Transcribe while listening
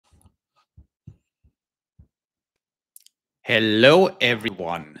Hello,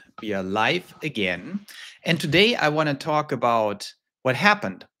 everyone. We are live again. And today I want to talk about what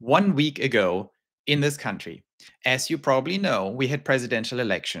happened 1 week ago in this country. As you probably know, we had presidential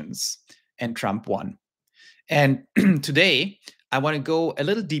elections and Trump won. And today I want to go a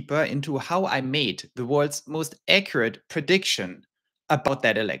little deeper into how I made the world's most accurate prediction about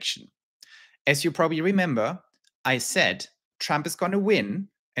that election. As you probably remember, I said Trump is going to win,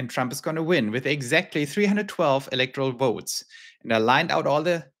 and Trump is going to win with exactly 312 electoral votes. And I lined out all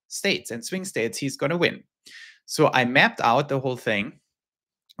the states and swing states he's going to win. So I mapped out the whole thing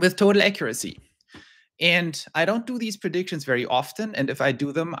with total accuracy. And I don't do these predictions very often. And if I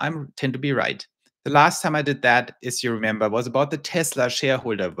do them, I tend to be right. The last time I did that, as you remember, was about the Tesla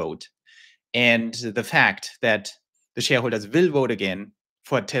shareholder vote and the fact that the shareholders will vote again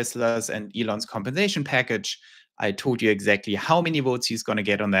for Tesla's and Elon's compensation package. I told you exactly how many votes he's going to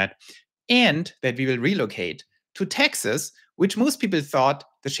get on that, and that we will relocate to Texas, which most people thought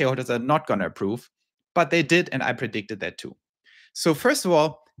the shareholders are not going to approve, but they did, and I predicted that too. So first of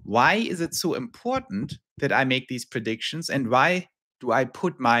all, why is it so important that I make these predictions, and why do I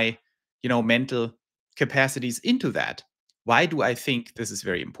put my, mental capacities into that? Why do I think this is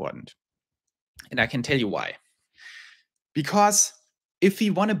very important? And I can tell you why. Because if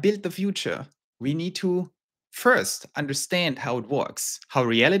we want to build the future, we need to first understand how it works, how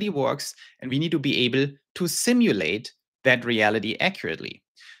reality works, and we need to be able to simulate that reality accurately.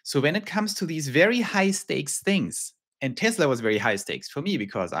 So when it comes to these very high stakes things, and Tesla was very high stakes for me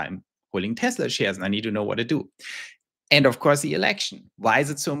because I'm holding Tesla shares and I need to know what to do. And of course, the election. Why is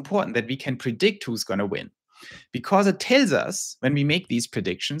it so important that we can predict who's going to win? Because it tells us, when we make these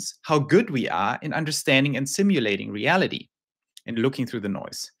predictions, how good we are in understanding and simulating reality and looking through the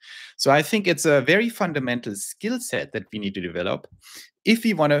noise. So I think it's a very fundamental skill set that we need to develop if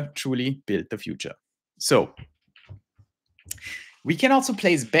we want to truly build the future. So we can also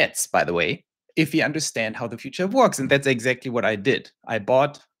place bets, by the way, if we understand how the future works. And that's exactly what I did. I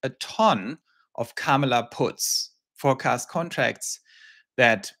bought a ton of Kamala puts, forecast contracts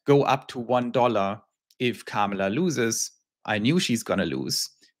that go up to $1 if Kamala loses. I knew she's going to lose,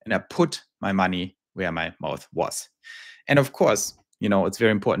 and I put my money where my mouth was. And of course, it's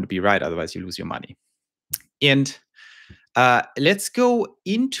very important to be right, otherwise you lose your money. And let's go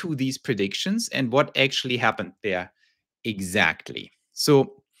into these predictions and what actually happened there exactly.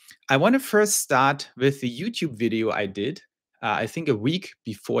 So I want to first start with the YouTube video I did, I think a week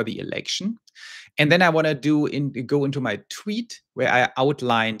before the election. And then I want to go into my tweet where I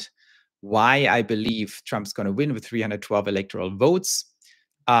outlined why I believe Trump's going to win with 312 electoral votes.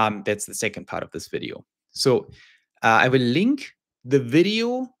 That's the second part of this video. So I will link the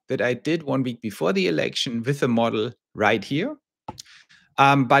video that I did 1 week before the election with the model right here.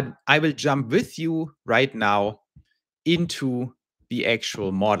 But I will jump with you right now into the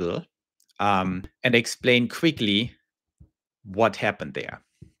actual model and explain quickly what happened there.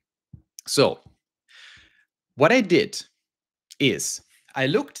 So what I did is I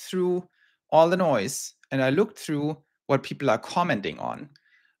looked through all the noise and I looked through what people are commenting on.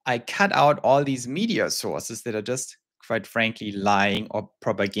 I cut out all these media sources that are just, quite frankly, lying or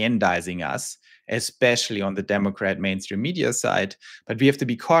propagandizing us, especially on the Democrat mainstream media side. But we have to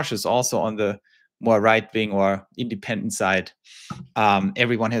be cautious also on the more right-wing or independent side.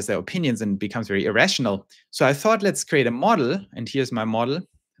 Everyone has their opinions and becomes very irrational. So I thought, let's create a model. And here's my model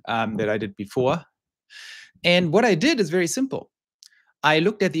that I did before. And what I did is very simple. I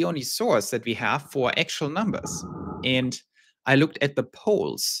looked at the only source that we have for actual numbers. And I looked at the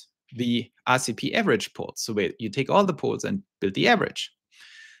polls, the RCP average polls. So where you take all the polls and build the average.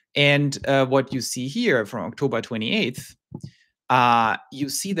 And what you see here from October 28th, you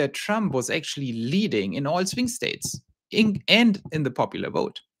see that Trump was actually leading in all swing states and in the popular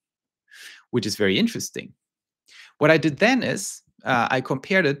vote, which is very interesting. What I did then is I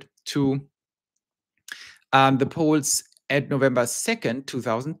compared it to the polls at November 2nd,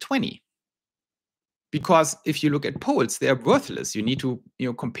 2020. Because if you look at polls, they are worthless. You need to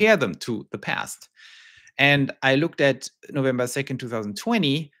compare them to the past. And I looked at November 2nd,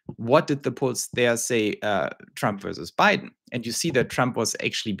 2020. What did the polls there say, Trump versus Biden? And you see that Trump was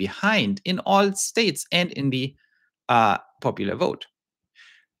actually behind in all states and in the popular vote.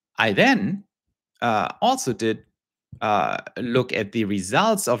 I then also did look at the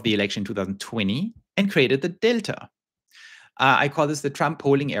results of the election 2020 and created the delta. I call this the Trump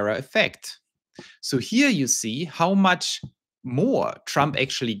polling error effect. So here you see how much more Trump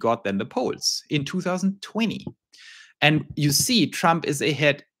actually got than the polls in 2020. And you see Trump is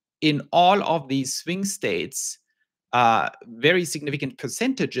ahead in all of these swing states, very significant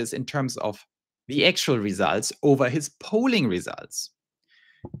percentages in terms of the actual results over his polling results.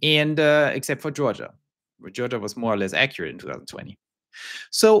 And except for Georgia, where Georgia was more or less accurate in 2020.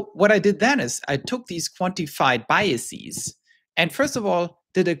 So what I did then is I took these quantified biases and first of all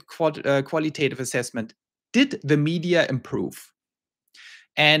did a qualitative assessment. Did the media improve?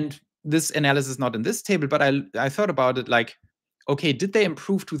 And this analysis is not in this table, but I thought about it like, okay, did they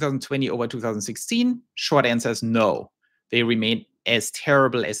improve 2020 over 2016? Short answer is no. They remain as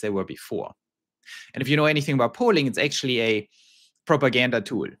terrible as they were before. And if you know anything about polling, it's actually a propaganda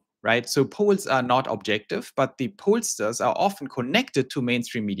tool, right? So polls are not objective, but the pollsters are often connected to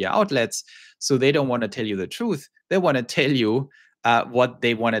mainstream media outlets. So they don't want to tell you the truth. They want to tell you what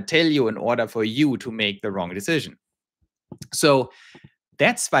they want to tell you in order for you to make the wrong decision. So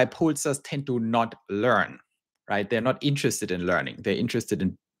that's why pollsters tend to not learn, right? They're not interested in learning. They're interested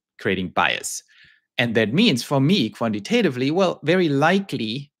in creating bias. And that means for me, quantitatively, well, very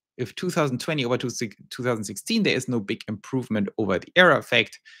likely if 2020 over 2016, there is no big improvement over the error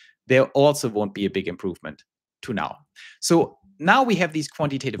effect, there also won't be a big improvement to now. So now we have these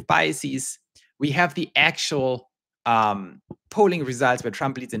quantitative biases. We have the actual polling results where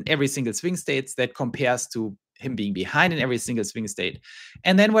Trump leads in every single swing state that compares to him being behind in every single swing state.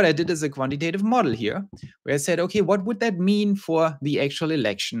 And then what I did is a quantitative model here where I said, okay, what would that mean for the actual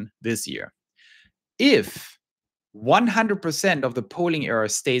election this year? If 100% of the polling error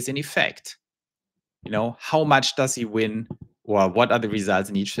stays in effect, how much does he win or what are the results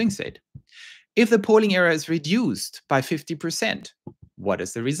in each swing state? If the polling error is reduced by 50%, what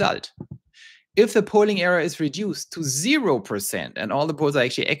is the result? If the polling error is reduced to 0% and all the polls are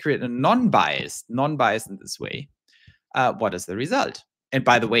actually accurate and non-biased in this way, what is the result? And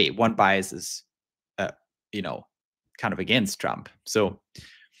by the way, one bias is, kind of against Trump. So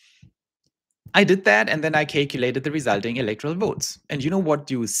I did that, and then I calculated the resulting electoral votes. And you know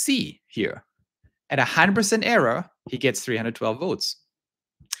what you see here? At 100% error, he gets 312 votes.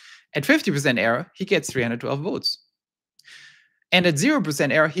 At 50% error, he gets 312 votes. And at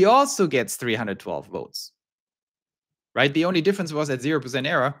 0% error, he also gets 312 votes. Right? The only difference was at 0%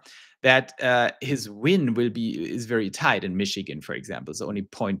 error that his win is very tight in Michigan, for example, so only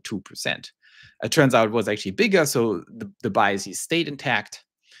 0.2%. It turns out it was actually bigger, so the biases stayed intact.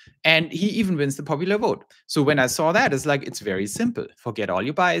 And he even wins the popular vote. So when I saw that, it's very simple. Forget all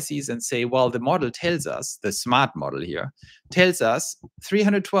your biases and say, well, the model tells us, the smart model here, tells us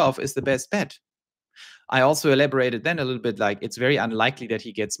 312 is the best bet. I also elaborated then a little bit it's very unlikely that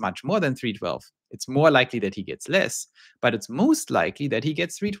he gets much more than 312. It's more likely that he gets less, but it's most likely that he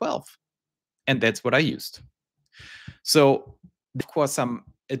gets 312. And that's what I used. So, of course, some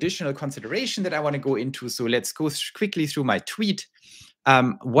additional consideration that I want to go into. So let's go quickly through my tweet.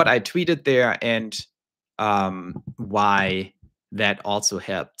 What I tweeted there and why that also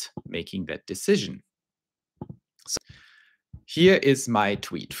helped making that decision. So here is my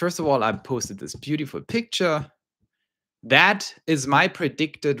tweet. First of all, I posted this beautiful picture. That is my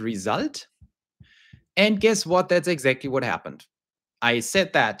predicted result. And guess what? That's exactly what happened. I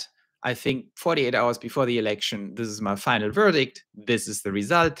said that, I think, 48 hours before the election. This is my final verdict. This is the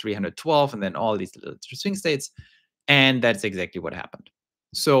result, 312, and then all these little swing states. And that's exactly what happened.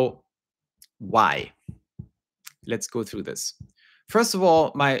 So why? Let's go through this. First of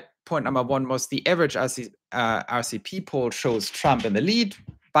all, my point number one was the average RCP poll shows Trump in the lead.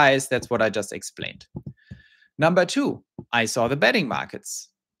 Bias, that's what I just explained. Number two, I saw the betting markets.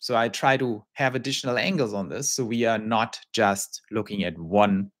 So I try to have additional angles on this. So we are not just looking at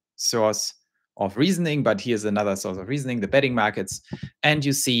one source of reasoning, but here's another source of reasoning, the betting markets. And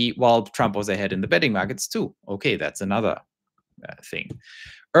you see, well, Trump was ahead in the betting markets too. Okay, that's another thing.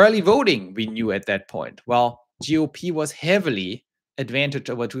 Early voting, we knew at that point. Well, GOP was heavily advantaged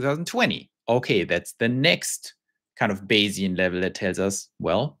over 2020. Okay, that's the next kind of Bayesian level that tells us,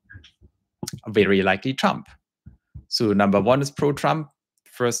 well, very likely Trump. So number one is pro-Trump,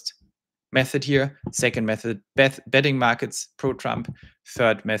 first method here. Second method, betting markets, pro-Trump.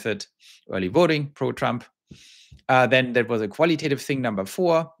 Third method, early voting, pro-Trump. Then there was a qualitative thing, number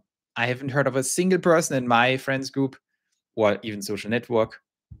four. I haven't heard of a single person in my friends group or even social network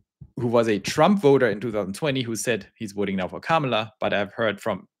who was a Trump voter in 2020 who said he's voting now for Kamala, but I've heard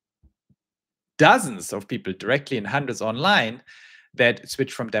from dozens of people directly and hundreds online that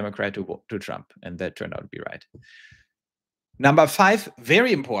switched from Democrat to Trump, and that turned out to be right. Number five,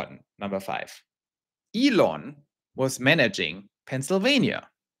 very important, number five. Elon was managing Pennsylvania.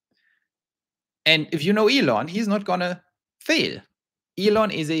 And if you know Elon, he's not going to fail.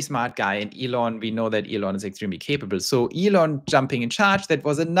 Elon is a smart guy, and we know that Elon is extremely capable. So Elon jumping in charge, that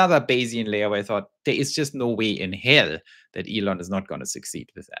was another Bayesian layer where I thought there is just no way in hell that Elon is not going to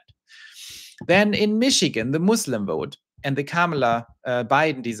succeed with that. Then in Michigan, the Muslim vote and the Kamala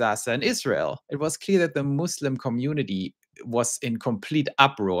Biden disaster in Israel, it was clear that the Muslim community was in complete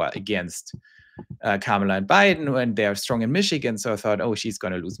uproar against Kamala and Biden, and they're strong in Michigan. So I thought, oh, she's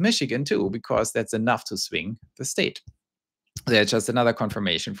going to lose Michigan too, because that's enough to swing the state. There's just another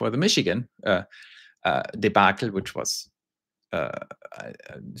confirmation for the Michigan debacle, which was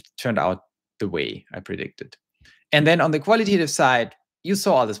turned out the way I predicted. And then on the qualitative side, you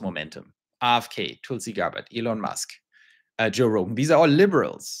saw all this momentum. RFK, Tulsi Gabbard, Elon Musk, Joe Rogan. These are all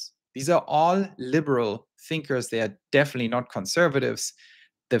liberals. These are all liberal thinkers. They are definitely not conservatives.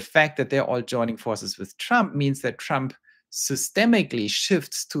 The fact that they're all joining forces with Trump means that Trump systemically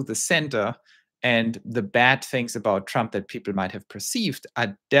shifts to the center, and the bad things about Trump that people might have perceived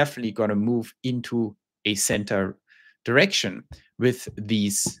are definitely going to move into a center direction with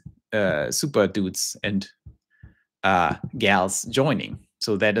these super dudes and gals joining.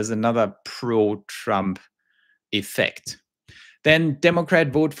 So that is another pro-Trump effect. Then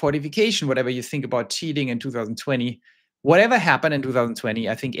Democrat vote fortification, whatever you think about cheating in 2020. Whatever happened in 2020,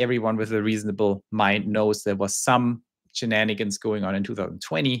 I think everyone with a reasonable mind knows there was some shenanigans going on in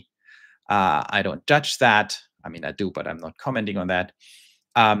 2020. I don't judge that. I mean, I do, but I'm not commenting on that.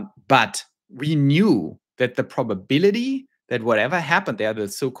 But we knew that the probability that whatever happened there, the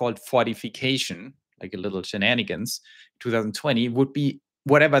so-called fortification, like a little shenanigans, 2020 would be,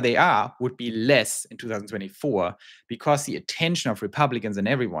 whatever they are, would be less in 2024, because the attention of Republicans and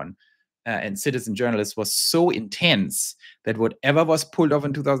everyone and citizen journalists was so intense that whatever was pulled off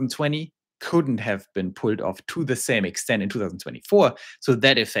in 2020 couldn't have been pulled off to the same extent in 2024. So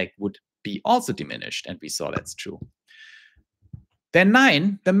that effect would be also diminished, and we saw that's true. Then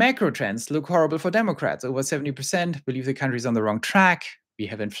 9, the macro trends look horrible for Democrats. Over 70% believe the country's on the wrong track. We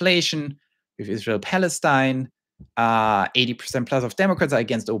have inflation, we have Israel-Palestine, 80% plus of Democrats are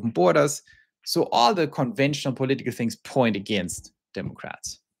against open borders. So all the conventional political things point against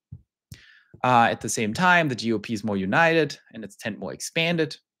Democrats. At the same time, the GOP is more united and its tent more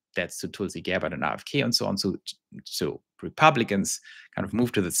expanded. That's to Tulsi Gabbard and RFK and so on. So Republicans kind of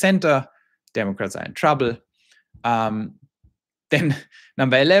move to the center. Democrats are in trouble. Then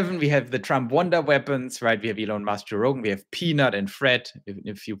number 11, we have the Trump wonder weapons, right? We have Elon Musk, Joe Rogan, we have Peanut and Fred,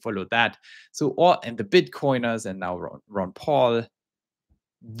 if you follow that. So and the Bitcoiners, and now Ron Paul.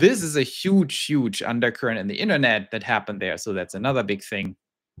 This is a huge, huge undercurrent in the internet that happened there. So that's another big thing.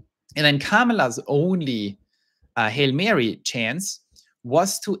 And then Kamala's only Hail Mary chance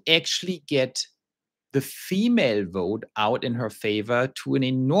was to actually get the female vote out in her favor to an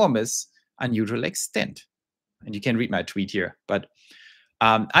enormous, unusual extent. And you can read my tweet here. But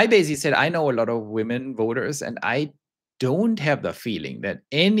I basically said, I know a lot of women voters, and I don't have the feeling that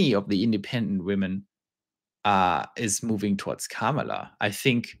any of the independent women is moving towards Kamala. I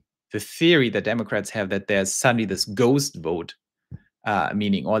think the theory that Democrats have that there's suddenly this ghost vote,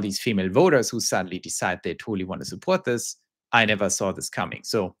 meaning all these female voters who suddenly decide they totally want to support this, I never saw this coming.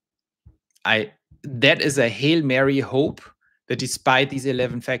 So that is a Hail Mary hope that despite these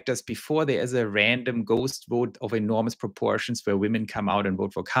 11 factors before, there is a random ghost vote of enormous proportions where women come out and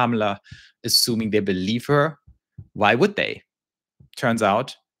vote for Kamala, assuming they believe her. Why would they? Turns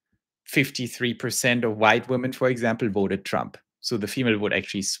out 53% of white women, for example, voted Trump. So the female vote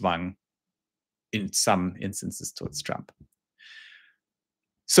actually swung in some instances towards Trump.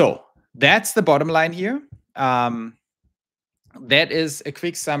 So that's the bottom line here. That is a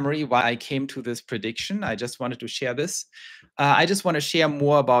quick summary why I came to this prediction. I just wanted to share this. I just want to share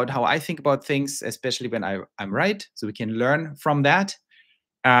more about how I think about things, especially when I'm right, so we can learn from that.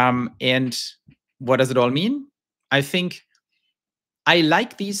 And what does it all mean? I think I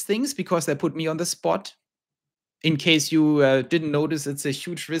like these things because they put me on the spot. In case you didn't notice, it's a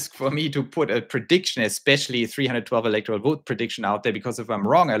huge risk for me to put a prediction, especially a 312 electoral vote prediction out there, because if I'm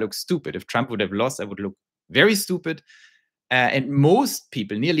wrong, I look stupid. If Trump would have lost, I would look very stupid. And most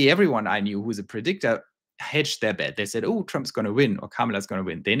people, nearly everyone I knew who's a predictor, hedged their bet. They said, oh, Trump's going to win or Kamala's going to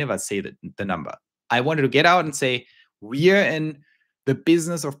win. They never say the number. I wanted to get out and say, we are in the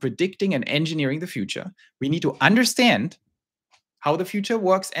business of predicting and engineering the future. We need to understand how the future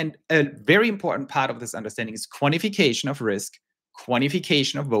works. And a very important part of this understanding is quantification of risk,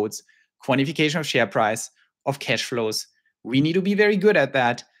 quantification of votes, quantification of share price, of cash flows. We need to be very good at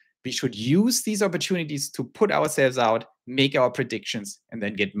that. We should use these opportunities to put ourselves out, make our predictions, and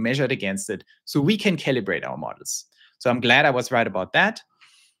then get measured against it so we can calibrate our models. So I'm glad I was right about that.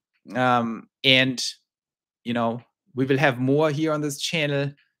 And, you know, we will have more here on this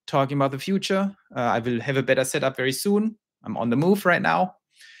channel talking about the future. I will have a better setup very soon. I'm on the move right now.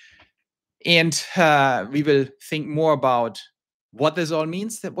 And we will think more about what this all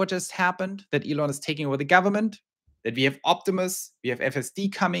means, that what just happened, that Elon is taking over the government, that we have Optimus, we have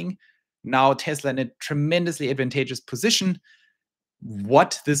FSD coming, now Tesla in a tremendously advantageous position,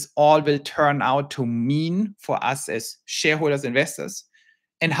 what this all will turn out to mean for us as shareholders, investors,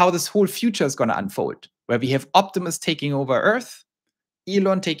 and how this whole future is going to unfold, where we have Optimus taking over Earth,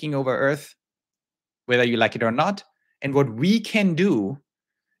 Elon taking over Earth, whether you like it or not, and what we can do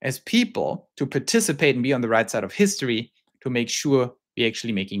as people to participate and be on the right side of history to make sure we're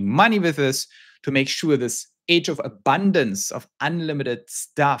actually making money with this, to make sure this age of abundance of unlimited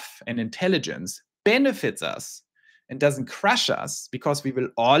stuff and intelligence benefits us and doesn't crush us, because we will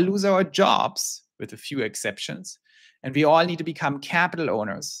all lose our jobs with a few exceptions. And we all need to become capital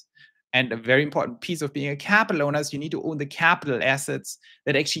owners. And a very important piece of being a capital owner is you need to own the capital assets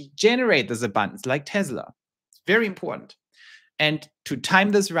that actually generate this abundance, like Tesla. It's very important. And to time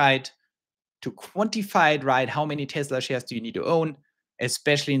this right, to quantify it right, how many Tesla shares do you need to own,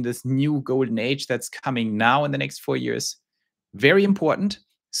 especially in this new golden age that's coming now in the next 4 years? Very important.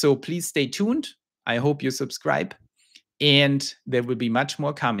 So please stay tuned. I hope you subscribe. And there will be much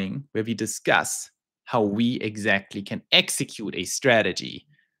more coming where we discuss how we exactly can execute a strategy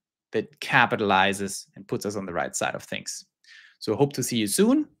that capitalizes and puts us on the right side of things. So hope to see you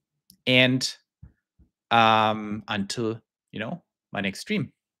soon. And until, my next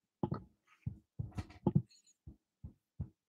stream.